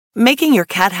Making your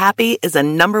cat happy is a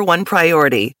number one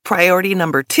priority. Priority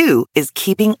number two is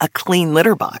keeping a clean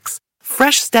litter box.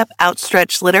 Fresh Step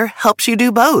Outstretch Litter helps you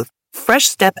do both. Fresh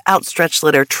Step Outstretch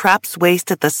Litter traps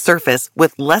waste at the surface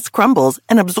with less crumbles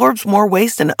and absorbs more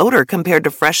waste and odor compared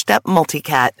to Fresh Step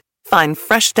Multicat. Find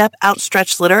Fresh Step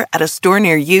Outstretch Litter at a store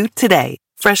near you today.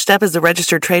 Fresh Step is a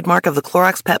registered trademark of the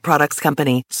Clorox Pet Products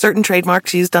Company. Certain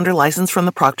trademarks used under license from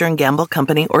the Procter & Gamble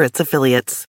Company or its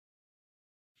affiliates.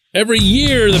 Every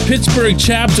year, the Pittsburgh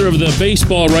chapter of the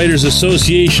Baseball Writers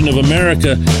Association of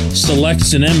America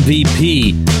selects an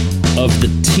MVP of the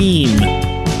team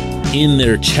in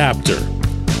their chapter.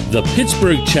 The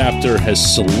Pittsburgh chapter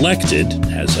has selected,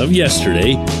 as of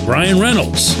yesterday, Bryan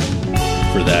Reynolds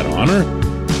for that honor.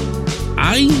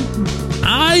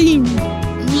 I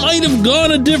might have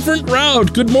gone a different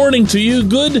route. Good morning to you.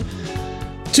 Good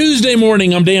Tuesday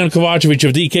morning. I'm Dejan Kovacevic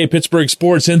of DK Pittsburgh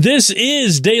Sports, and this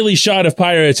is Daily Shot of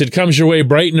Pirates. It comes your way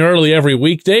bright and early every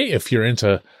weekday. If you're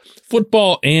into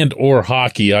football and or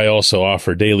hockey, I also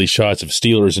offer daily shots of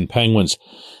Steelers and Penguins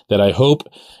that I hope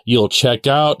you'll check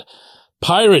out.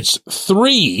 Pirates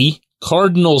 3,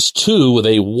 Cardinals 2 with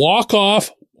a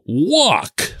walk-off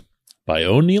walk by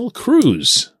O'Neal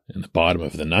Cruz in the bottom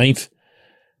of the ninth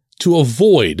to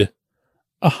avoid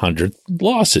 100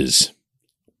 losses,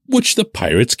 which the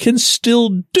Pirates can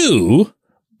still do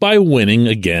by winning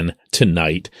again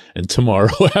tonight and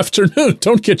tomorrow afternoon.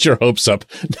 Don't get your hopes up.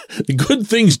 Good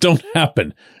things don't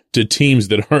happen to teams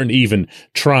that aren't even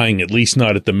trying, at least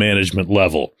not at the management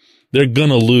level. They're going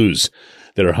to lose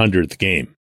their 100th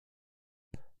game.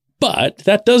 But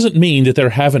that doesn't mean that there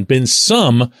haven't been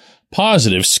some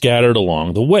positives scattered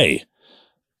along the way.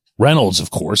 Reynolds,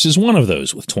 of course, is one of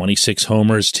those with 26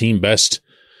 homers, team best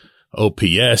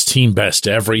OPS, team best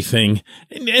everything.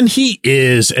 And he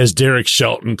is, as Derek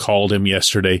Shelton called him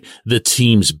yesterday, the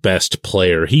team's best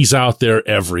player. He's out there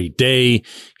every day.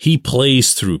 He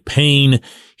plays through pain.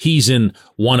 He's in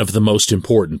one of the most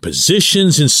important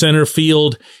positions in center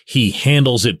field. He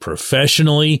handles it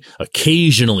professionally,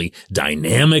 occasionally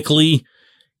dynamically.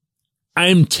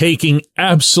 I'm taking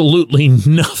absolutely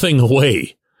nothing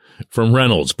away from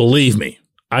Reynolds. Believe me,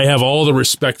 I have all the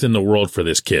respect in the world for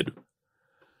this kid.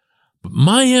 But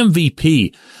my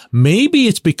MVP, maybe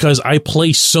it's because I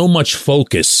place so much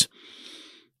focus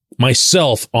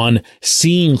myself on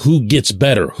seeing who gets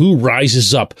better, who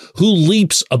rises up, who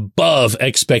leaps above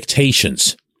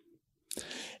expectations.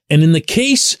 And in the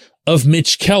case of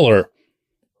Mitch Keller,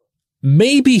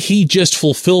 maybe he just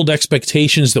fulfilled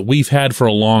expectations that we've had for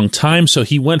a long time. So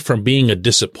he went from being a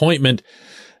disappointment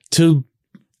to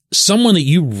someone that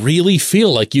you really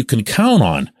feel like you can count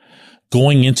on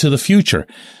going into the future.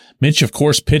 Mitch, of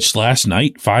course, pitched last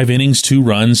night, 5 innings, 2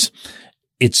 runs.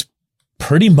 It's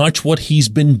pretty much what he's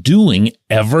been doing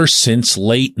ever since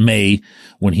late May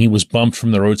when he was bumped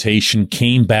from the rotation,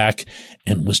 came back,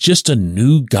 and was just a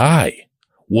new guy,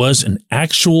 was an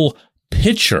actual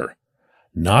pitcher,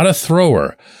 not a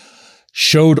thrower,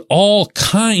 showed all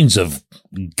kinds of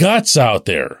guts out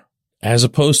there as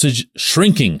opposed to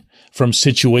shrinking from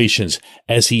situations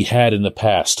as he had in the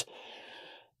past.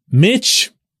 Mitch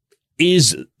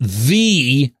is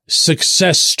the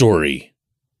success story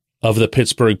of the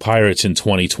Pittsburgh Pirates in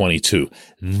 2022.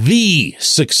 The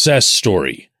success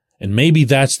story. And maybe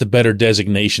that's the better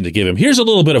designation to give him. Here's a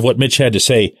little bit of what Mitch had to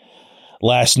say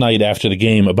last night after the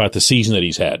game about the season that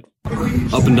he's had.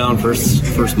 Up and down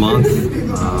first month.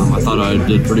 I thought I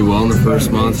did pretty well in the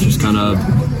first month.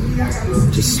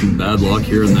 Just some bad luck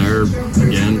here and there.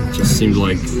 Again, it just seemed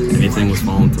like anything was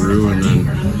falling through, and then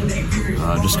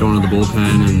just going to the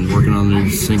bullpen and working on a new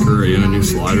sinker, a new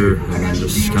slider, and then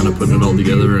just kind of putting it all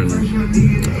together and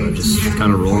just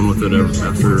kind of rolling with it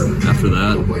after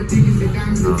that.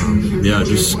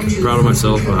 Just proud of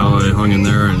myself for how I hung in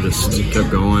there and just kept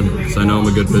going. Because I know I'm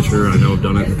a good pitcher. I know I've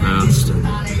done it in the past, and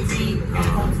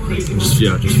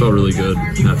just felt really good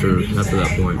after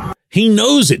that point. He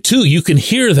knows it too. You can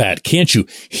hear that, can't you?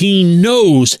 He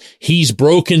knows he's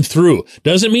broken through.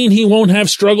 Doesn't mean he won't have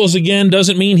struggles again.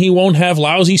 Doesn't mean he won't have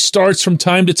lousy starts from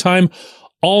time to time.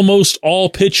 Almost all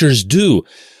pitchers do.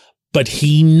 But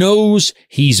he knows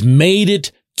he's made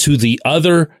it to the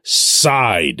other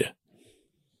side.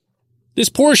 This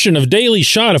portion of Daily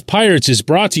Shot of Pirates is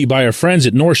brought to you by our friends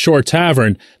at North Shore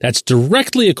Tavern. That's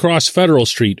directly across Federal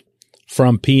Street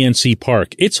from PNC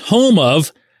Park. It's home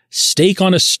of Steak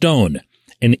on a Stone,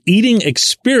 an eating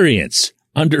experience,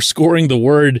 underscoring the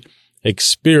word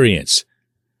experience.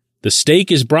 The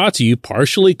steak is brought to you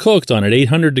partially cooked on an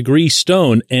 800-degree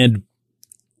stone, and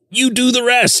you do the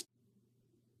rest.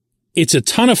 It's a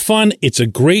ton of fun, it's a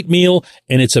great meal,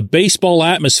 and it's a baseball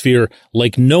atmosphere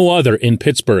like no other in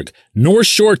Pittsburgh. North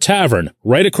Shore Tavern,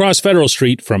 right across Federal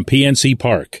Street from PNC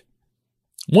Park.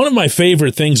 One of my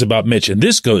favorite things about Mitch, and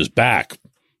this goes back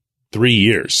 3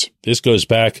 years. This goes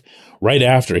back right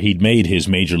after he'd made his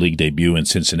major league debut in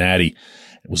Cincinnati.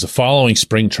 It was the following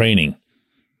spring training.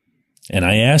 And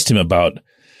I asked him about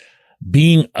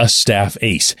being a staff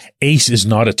ace. Ace is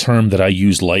not a term that I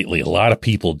use lightly. A lot of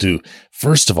people do.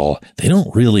 First of all, they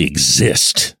don't really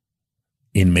exist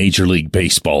in Major League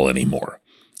Baseball anymore.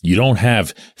 You don't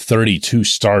have 32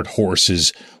 start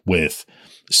horses with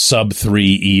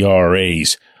sub-3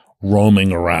 ERAs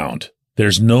roaming around.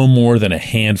 There's no more than a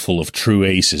handful of true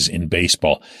aces in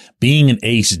baseball. Being an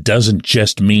ace doesn't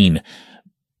just mean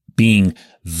being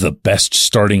the best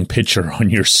starting pitcher on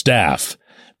your staff.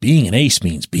 Being an ace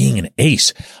means being an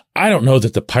ace. I don't know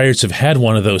that the Pirates have had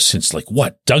one of those since,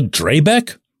 Doug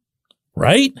Drabeck?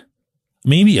 Right?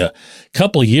 Maybe a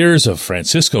couple years of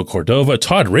Francisco Cordova.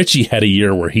 Todd Ritchie had a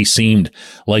year where he seemed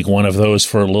like one of those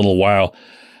for a little while.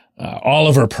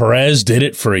 Oliver Perez did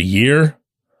it for a year.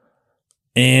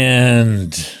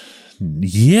 And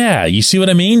yeah, you see what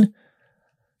I mean?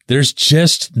 There's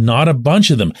just not a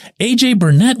bunch of them. A.J.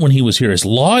 Burnett, when he was here, as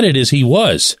lauded as he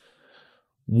was,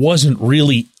 wasn't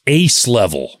really ace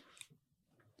level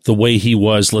the way he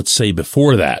was, let's say,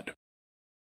 before that.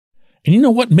 And you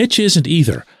know what? Mitch isn't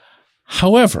either.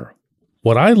 However,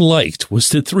 what I liked was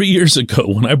that 3 years ago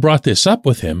when I brought this up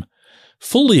with him,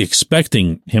 fully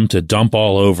expecting him to dump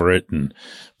all over it and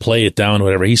play it down,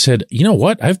 whatever, he said, you know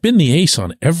what? I've been the ace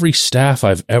on every staff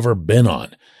I've ever been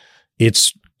on.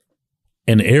 It's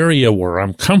an area where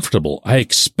I'm comfortable. I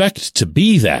expect to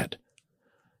be that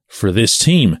for this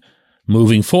team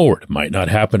moving forward. It might not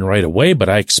happen right away, but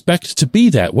I expect to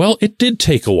be that. Well, it did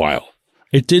take a while.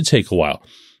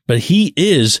 But he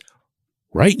is,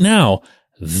 right now,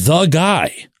 the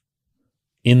guy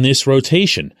in this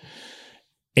rotation.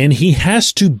 And he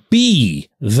has to be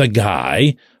the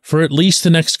guy for at least the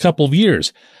next couple of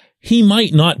years. He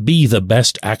might not be the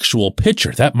best actual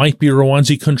pitcher. That might be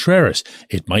Roansy Contreras.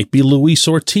 It might be Luis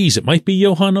Ortiz. It might be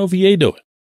Johan Oviedo.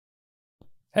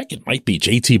 Heck, it might be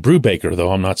JT Brubaker,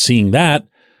 though I'm not seeing that.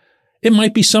 It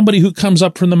might be somebody who comes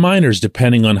up from the minors,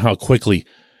 depending on how quickly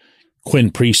Quinn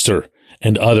Priester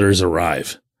and others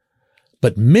arrive.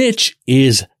 But Mitch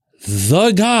is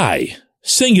the guy,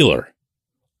 singular,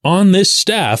 on this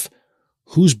staff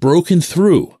who's broken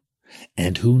through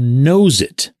and who knows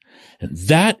it. And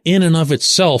that in and of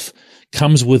itself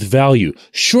comes with value.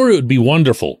 Sure, it would be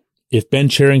wonderful if Ben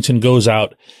Cherington goes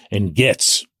out and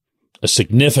gets a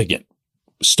significant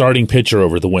starting pitcher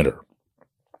over the winter.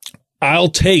 I'll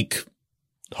take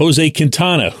Jose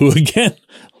Quintana, who again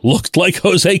looked like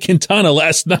Jose Quintana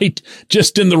last night,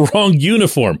 just in the wrong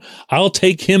uniform. I'll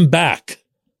take him back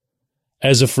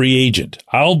as a free agent.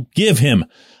 I'll give him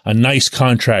a nice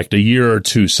contract, a year or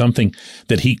two, something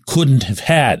that he couldn't have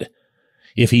had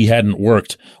if he hadn't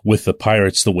worked with the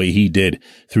Pirates the way he did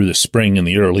through the spring and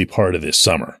the early part of this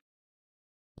summer.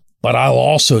 But I'll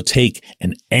also take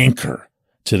an anchor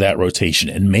to that rotation,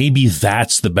 and maybe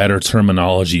that's the better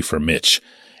terminology for Mitch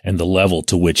and the level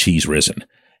to which he's risen.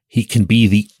 He can be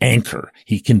the anchor.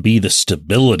 He can be the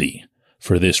stability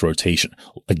for this rotation.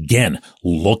 Again,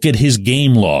 look at his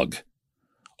game log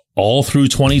all through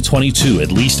 2022,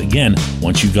 at least again,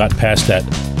 once you got past that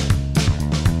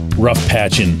rough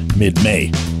patch in mid-May.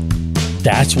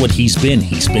 That's what he's been.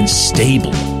 He's been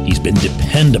stable. He's been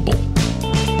dependable.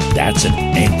 That's an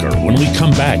anchor. When we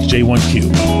come back,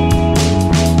 J1Q.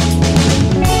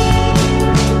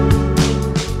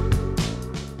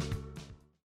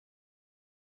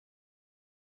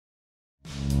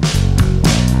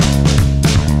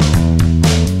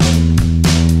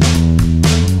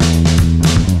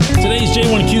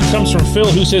 Comes from Phil,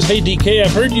 who says, hey, DK,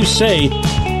 I've heard you say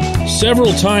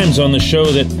several times on the show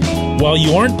that while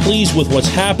you aren't pleased with what's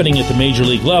happening at the major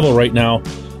league level right now,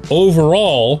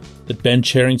 overall, that Ben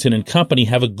Cherington and company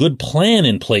have a good plan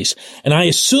in place. And I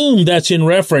assume that's in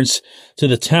reference to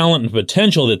the talent and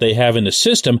potential that they have in the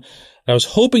system. I was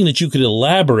hoping that you could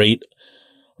elaborate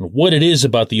on what it is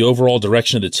about the overall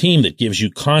direction of the team that gives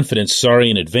you confidence. Sorry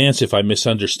in advance if I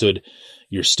misunderstood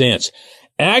your stance.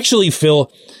 Actually, Phil,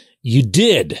 you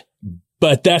did,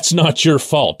 but that's not your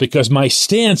fault because my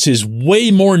stance is way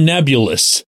more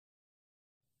nebulous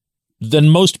than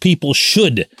most people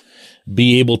should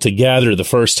be able to gather the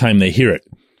first time they hear it.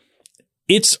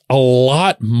 It's a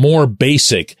lot more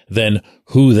basic than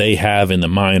who they have in the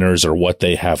minors or what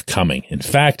they have coming. In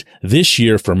fact, this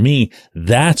year for me,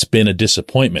 that's been a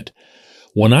disappointment.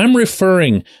 When I'm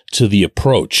referring to the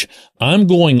approach, I'm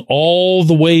going all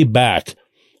the way back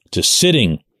to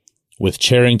sitting with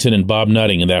Cherington and Bob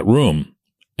Nutting in that room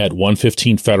at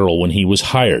 115 Federal when he was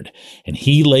hired, and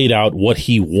he laid out what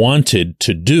he wanted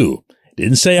to do.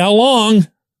 Didn't say how long,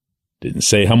 didn't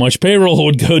say how much payroll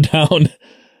would go down,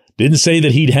 didn't say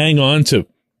that he'd hang on to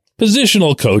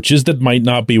positional coaches that might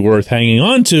not be worth hanging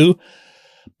on to,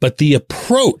 but the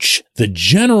approach, the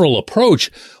general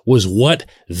approach, was what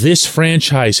this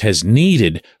franchise has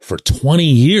needed for 20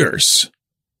 years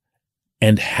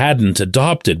and hadn't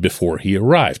adopted before he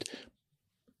arrived.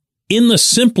 In the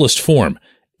simplest form,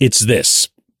 it's this.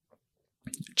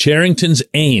 Cherington's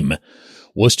aim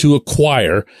was to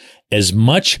acquire as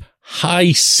much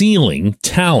high-ceiling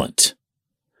talent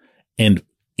and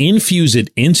infuse it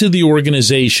into the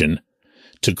organization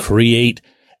to create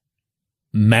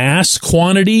mass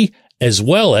quantity as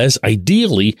well as,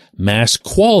 ideally, mass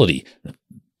quality.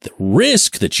 The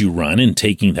risk that you run in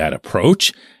taking that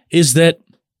approach is that,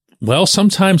 well,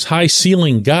 sometimes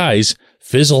high-ceiling guys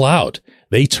fizzle out.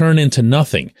 They turn into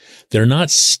nothing. They're not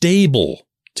stable,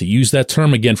 to use that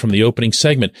term again from the opening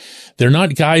segment. They're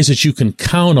not guys that you can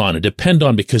count on and depend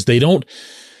on because they don't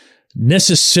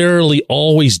necessarily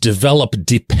always develop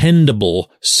dependable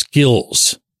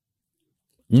skills.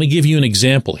 Let me give you an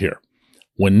example here.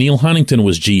 When Neil Huntington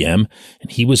was GM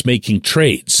and he was making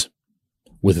trades,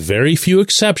 with very few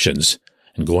exceptions,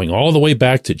 and going all the way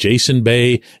back to Jason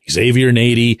Bay, Xavier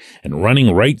Nady, and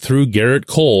running right through Garrett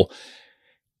Cole,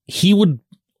 he would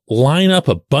line up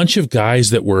a bunch of guys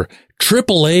that were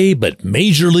AAA but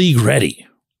major league ready.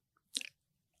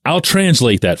 I'll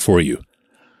translate that for you.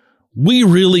 We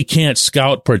really can't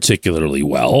scout particularly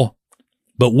well,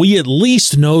 but we at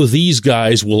least know these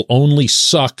guys will only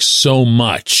suck so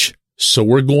much, so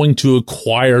we're going to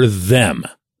acquire them.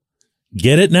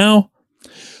 Get it now?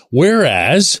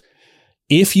 Whereas,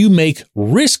 if you make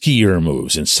riskier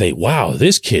moves and say, wow,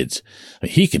 this kid's,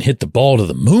 he can hit the ball to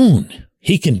the moon.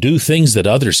 He can do things that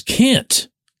others can't.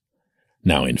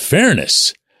 Now, in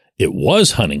fairness, it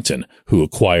was Huntington who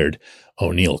acquired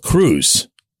O'Neal Cruz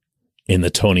in the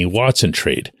Tony Watson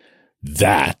trade.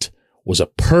 That was a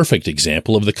perfect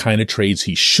example of the kind of trades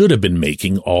he should have been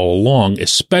making all along,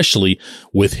 especially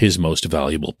with his most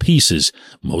valuable pieces,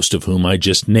 most of whom I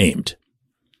just named.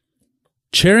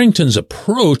 Cherington's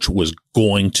approach was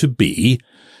going to be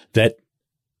that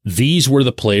these were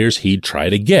the players he'd try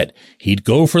to get. He'd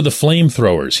go for the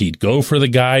flamethrowers. He'd go for the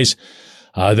guys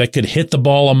that could hit the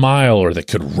ball a mile or that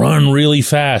could run really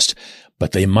fast,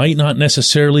 but they might not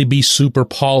necessarily be super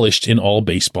polished in all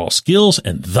baseball skills,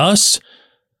 and thus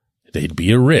they'd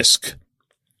be a risk.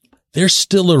 They're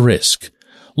still a risk.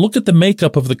 Look at the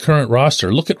makeup of the current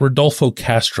roster. Look at Rodolfo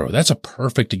Castro. That's a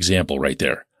perfect example right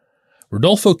there.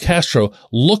 Rodolfo Castro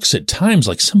looks at times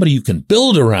like somebody you can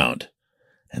build around.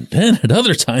 And then at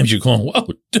other times you're going, whoa,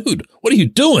 dude, what are you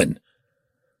doing?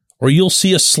 Or you'll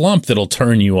see a slump that'll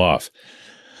turn you off.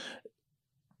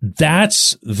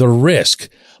 That's the risk.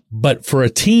 But for a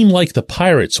team like the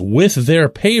Pirates with their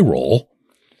payroll,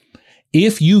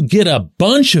 if you get a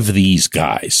bunch of these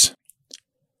guys,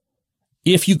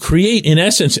 if you create, in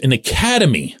essence, an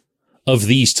academy of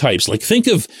these types, like think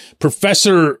of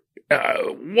Professor,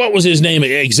 what was his name?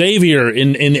 Xavier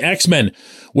in X-Men,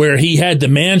 where he had the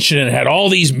mansion and had all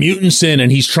these mutants in,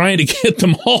 and he's trying to get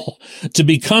them all to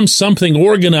become something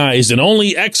organized, and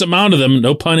only X amount of them,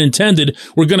 no pun intended,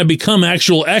 were going to become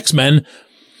actual X-Men.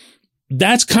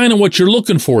 That's kind of what you're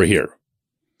looking for here.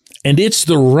 And it's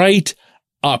the right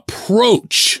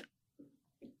approach.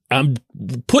 I'm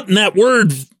putting that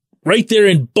word right there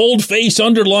in boldface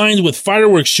underlines with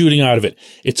fireworks shooting out of it.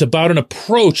 It's about an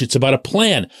approach. It's about a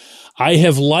plan. I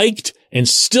have liked and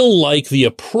still like the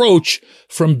approach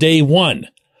from day one.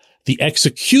 The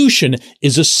execution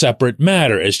is a separate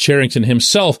matter, as Cherington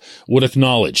himself would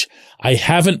acknowledge. I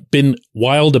haven't been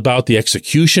wild about the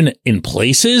execution in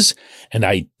places, and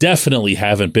I definitely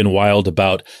haven't been wild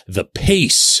about the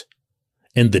pace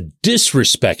and the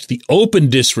disrespect, the open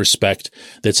disrespect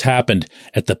that's happened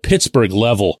at the Pittsburgh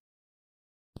level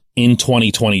in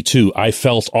 2022. I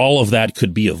felt all of that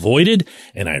could be avoided,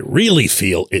 and I really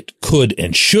feel it could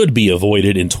and should be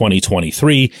avoided in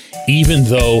 2023, even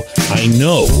though I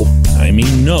know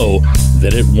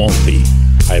that it won't be.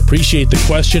 I appreciate the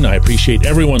question. I appreciate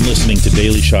everyone listening to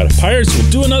Daily Shot of Pirates. We'll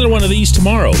do another one of these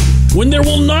tomorrow when there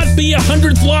will not be a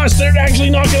 100th loss. They're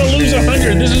actually not going to lose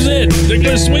 100. This is it. They're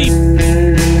going to sweep.